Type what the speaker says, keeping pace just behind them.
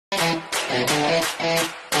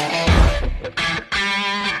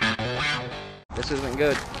isn't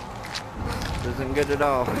good. This isn't good at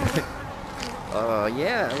all.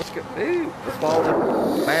 Yeah, let's go. Ooh, let's follow the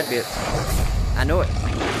bad bits. I know it.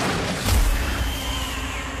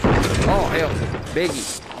 Oh, hell.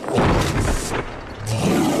 Biggie.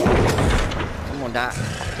 I'm gonna die.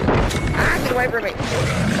 Ah, get away from me.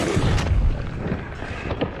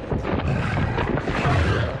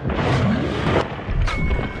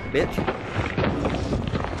 Bitch.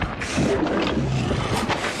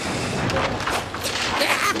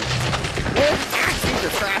 Yeah! Ah,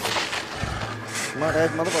 Jesus Christ. Come on, Dad,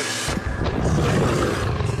 motherfucker.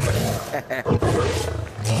 Okay.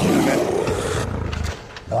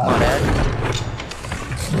 Come on, Dad.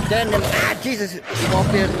 Dead in him. Ah, Jesus. He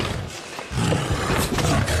walked in.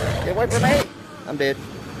 Get away from me. I'm dead.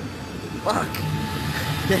 Fuck.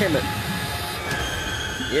 Damn it.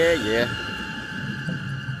 Yeah.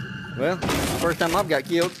 Well, first time I've got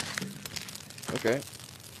killed. Okay.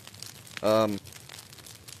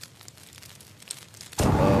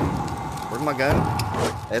 Where's my gun?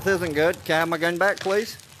 This isn't good. Can I have my gun back,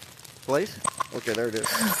 please? Please? Okay, there it is.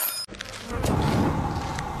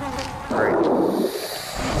 Great.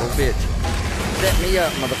 Little bitch. Set me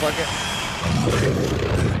up, motherfucker.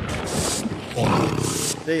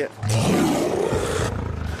 See ya.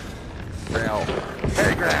 Growl.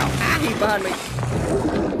 Hey, growl. Ah, he's behind me.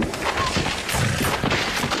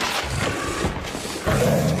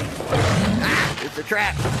 Ah, it's a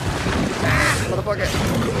trap. Ah, motherfucker.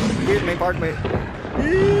 Excuse me, pardon me.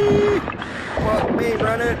 Eee! Fuck me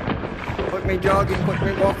running. Fuck me jogging. Fuck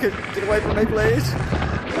me walking. Get away from me, please.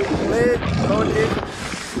 Please. Lord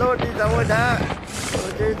Jesus. Lord Jesus, I want to die.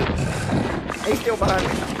 Lord Jesus. He's still behind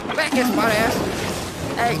me. Back his smart ass.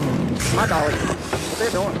 Hey, my dog. What's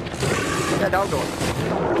that doing? What's that dog doing?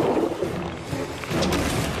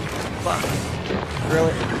 Fuck.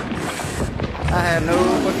 Really? I have no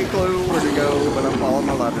fucking clue where to go, but I'm following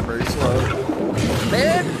my life very slow.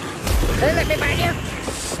 Man! Hey, let me find you!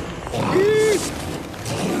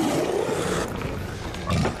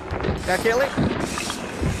 Can I kill him?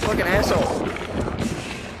 Fucking asshole.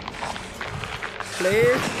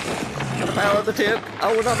 Please? For the power of the tip, I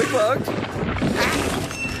will not be plugged.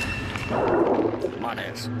 Come on,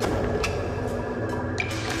 ass.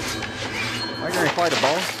 Am I going to fight a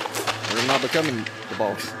boss? Or am I becoming the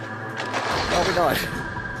boss? Oh, we died.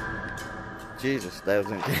 Jesus, that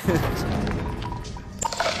was intense.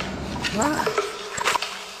 Ah.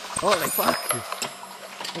 Holy fuck.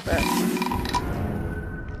 What's that?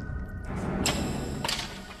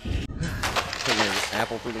 Put an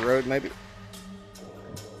apple through the road, maybe?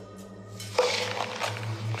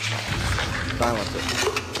 Silence it.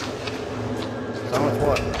 Silence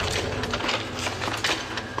what?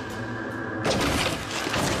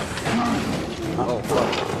 Oh, fuck.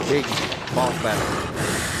 Big boss battle.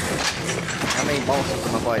 How many bosses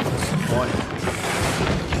am I fighting? One.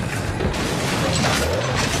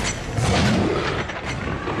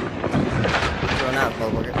 Run out,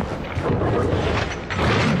 motherfucker.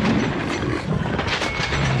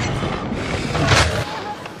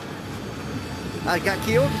 I got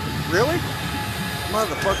killed? Really?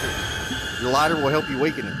 Motherfucker. Your lighter will help you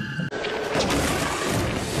weaken it.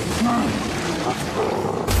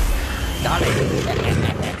 Got it.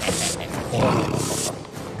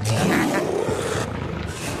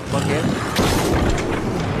 Fuck it.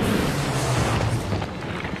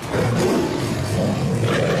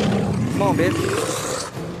 Come on, bitch.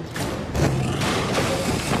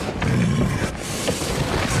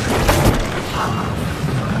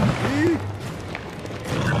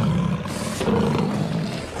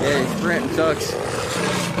 Yeah, sprint sucks.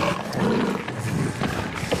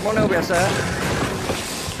 Come on over outside.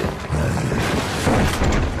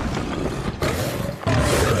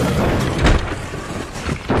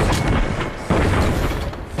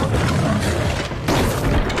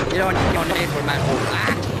 You don't need for my old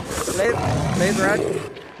life. Please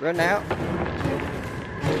run out.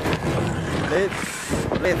 Please,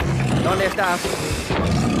 don't let stop.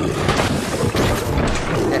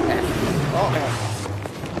 Oh,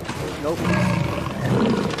 nope.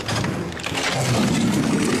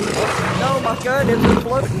 No, my gun is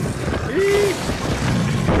exploding.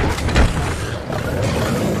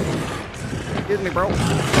 Excuse me, bro.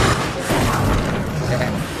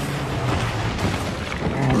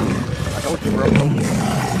 I told you, bro.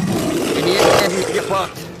 In the end, you get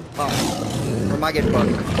fucked. Oh, or am I getting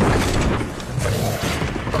fucked?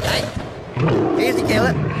 Hey, easy, kill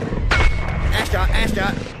it. Ass shot.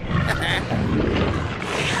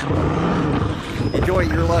 Enjoy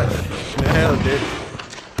your lunch. Hell, dude.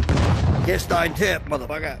 Get Stein tip,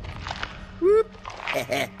 motherfucker. Whoop.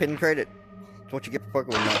 Pin credit. That's what you get for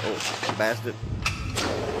fucking with my old bastard.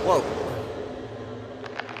 Whoa.